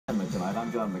tonight.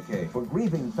 I'm John McKay. For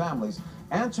grieving families,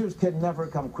 answers can never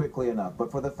come quickly enough.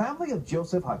 But for the family of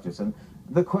Joseph Hutcheson,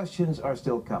 the questions are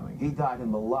still coming. He died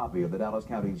in the lobby of the Dallas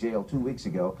County Jail 2 weeks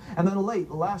ago. And then late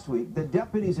last week, the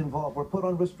deputies involved were put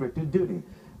on restricted duty.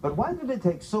 But why did it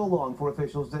take so long for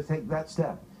officials to take that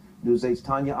step? News 8's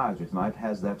Tanya Iser tonight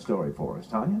has that story for us.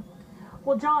 Tanya?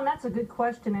 Well, John, that's a good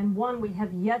question, and one we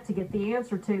have yet to get the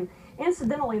answer to.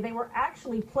 Incidentally, they were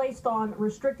actually placed on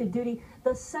restricted duty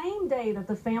the same day that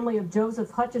the family of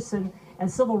Joseph Hutcheson and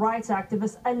civil rights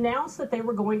activists announced that they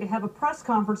were going to have a press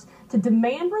conference to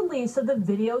demand release of the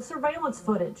video surveillance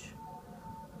footage.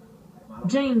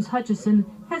 James Hutcheson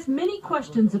has many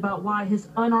questions about why his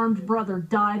unarmed brother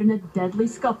died in a deadly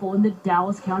scuffle in the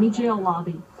Dallas County Jail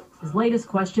lobby. His latest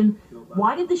question: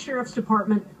 why did the Sheriff's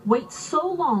Department wait so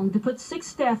long to put 6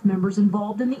 staff members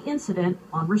involved in the incident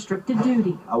on restricted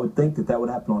duty? I would think that would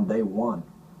happen on day one.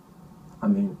 I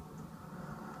mean,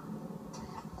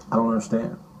 I don't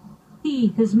understand. He,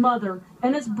 his mother,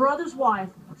 and his brother's wife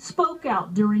spoke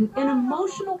out during an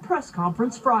emotional press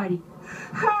conference Friday.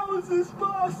 How is this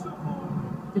possible?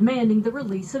 Demanding the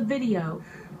release of video.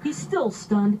 He's still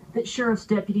stunned that sheriff's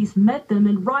deputies met them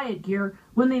in riot gear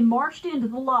when they marched into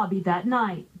the lobby that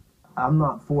night. I'm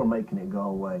not for making it go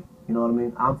away. You know what I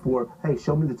mean? I'm for, hey,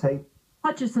 show me the tape.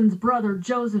 Hutcheson's brother,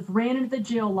 Joseph, ran into the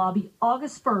jail lobby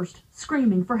August 1st,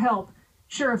 screaming for help.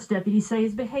 Sheriff's deputies say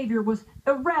his behavior was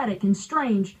erratic and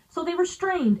strange, so they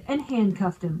restrained and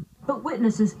handcuffed him. But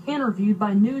witnesses interviewed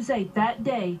by News 8 that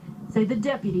day say the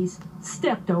deputies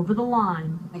stepped over the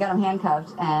line. I got him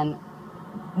handcuffed, and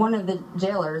one of the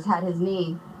jailers had his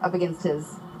knee up against his,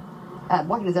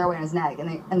 blocking his airway on his neck,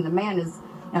 and the man is,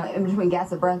 in between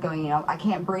gasps of breath going, I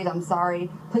can't breathe, I'm sorry,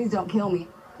 please don't kill me.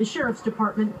 The Sheriff's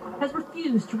Department has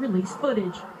refused to release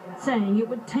footage, saying it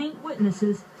would taint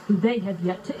witnesses who they have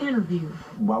yet to interview.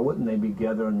 Why wouldn't they be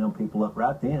gathering them people up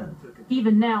right then?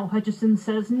 Even now, Hutcheson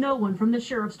says no one from the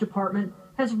Sheriff's Department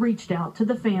has reached out to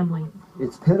the family.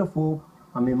 It's pitiful.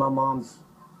 I mean, my mom's,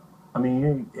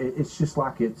 it's just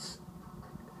like it's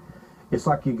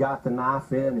like you got the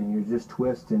knife in and you're just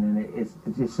twisting, and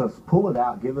it's just pull it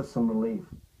out, give us some relief.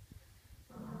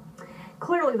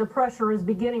 Clearly, the pressure is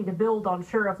beginning to build on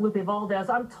Sheriff Lupe Valdez.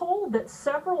 I'm told that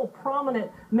several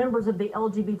prominent members of the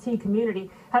LGBT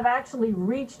community have actually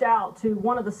reached out to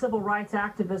one of the civil rights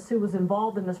activists who was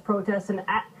involved in this protest and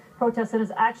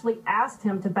has actually asked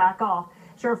him to back off.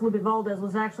 Sheriff Lupe Valdez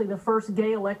was actually the first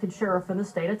gay elected sheriff in the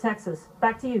state of Texas.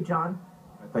 Back to you, John.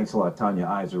 Thanks a lot, Tanya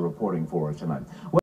Iser, reporting for us tonight.